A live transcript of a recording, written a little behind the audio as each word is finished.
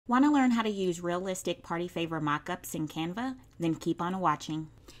Want to learn how to use realistic party favor mockups in Canva? Then keep on watching.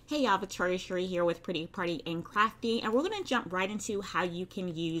 Hey y'all, Victoria Sheree here with Pretty Party and Crafty, and we're going to jump right into how you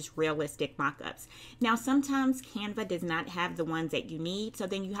can use realistic mockups. Now, sometimes Canva does not have the ones that you need, so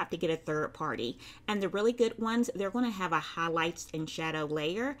then you have to get a third party. And the really good ones, they're going to have a highlights and shadow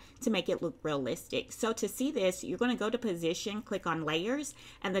layer to make it look realistic. So to see this, you're going to go to position, click on layers,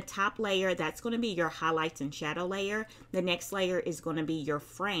 and the top layer, that's going to be your highlights and shadow layer. The next layer is going to be your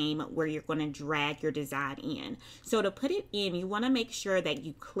frame where you're going to drag your design in. So to put it in, you want to make sure that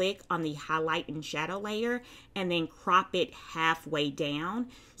you click on the highlight and shadow layer and then crop it halfway down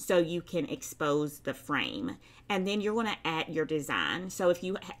so you can expose the frame. And then you're going to add your design. So if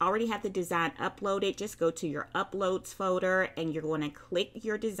you already have the design uploaded, just go to your uploads folder and you're going to click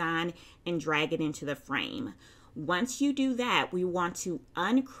your design and drag it into the frame. Once you do that, we want to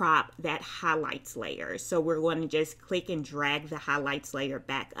uncrop that highlights layer. So we're going to just click and drag the highlights layer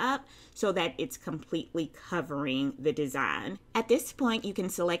back up so that it's completely covering the design. At this point, you can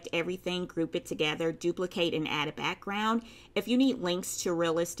select everything, group it together, duplicate and add a background. If you need links to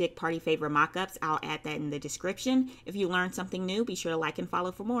realistic party favor mockups, I'll add that in the description. If you learned something new, be sure to like and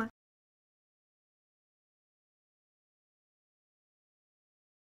follow for more.